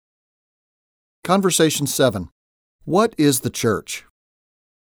Conversation 7. What is the church?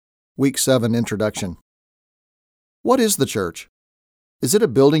 Week 7 Introduction. What is the church? Is it a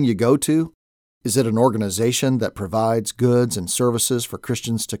building you go to? Is it an organization that provides goods and services for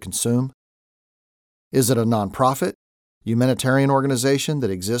Christians to consume? Is it a nonprofit, humanitarian organization that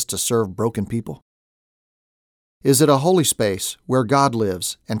exists to serve broken people? Is it a holy space where God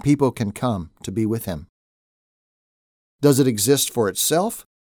lives and people can come to be with Him? Does it exist for itself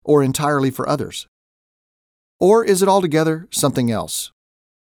or entirely for others? Or is it altogether something else?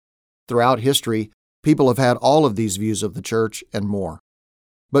 Throughout history, people have had all of these views of the church and more.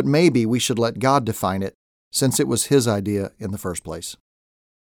 But maybe we should let God define it, since it was His idea in the first place.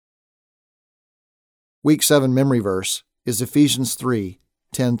 Week 7 memory verse is Ephesians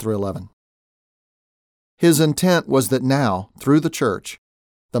 3:10-11. His intent was that now, through the church,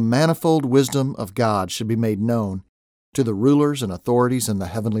 the manifold wisdom of God should be made known to the rulers and authorities in the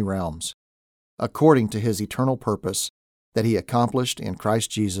heavenly realms, according to His eternal purpose that He accomplished in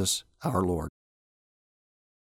Christ Jesus our Lord.